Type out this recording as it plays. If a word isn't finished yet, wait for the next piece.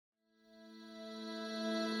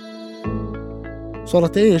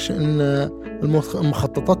صارت إيش إن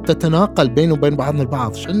المخططات تتناقل بينه وبين بعضنا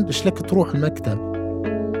البعض. إيش لك تروح المكتب؟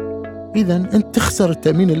 إذن أنت تخسر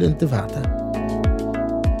التأمين اللي أنت دفعته.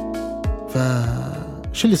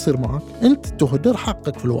 فش اللي يصير معك؟ أنت تهدر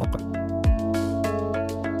حقك في الواقع.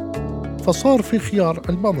 فصار في خيار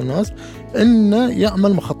عند بعض الناس إنه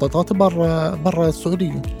يعمل مخططات برا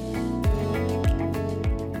السعودية.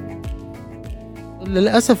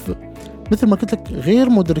 للأسف مثل ما قلت لك غير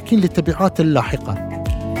مدركين للتبعات اللاحقة.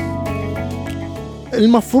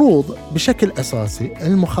 المفروض بشكل أساسي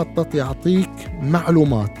المخطط يعطيك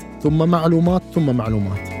معلومات ثم معلومات ثم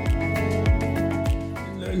معلومات.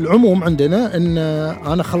 العموم عندنا إن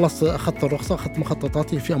أنا أخذت الرخصة، أخذت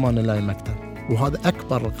مخططاتي في أمان الله المكتب، وهذا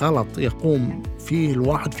أكبر غلط يقوم فيه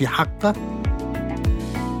الواحد في حقه.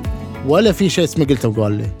 ولا في شيء اسمه قلت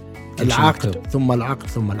وقال لي العقد ثم العقد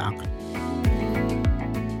ثم العقد.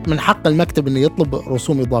 من حق المكتب إنه يطلب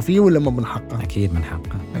رسوم إضافية ولا ما من حقه؟ أكيد من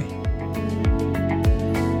حقه.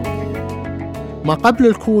 ما قبل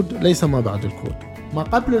الكود ليس ما بعد الكود، ما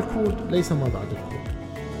قبل الكود ليس ما بعد الكود.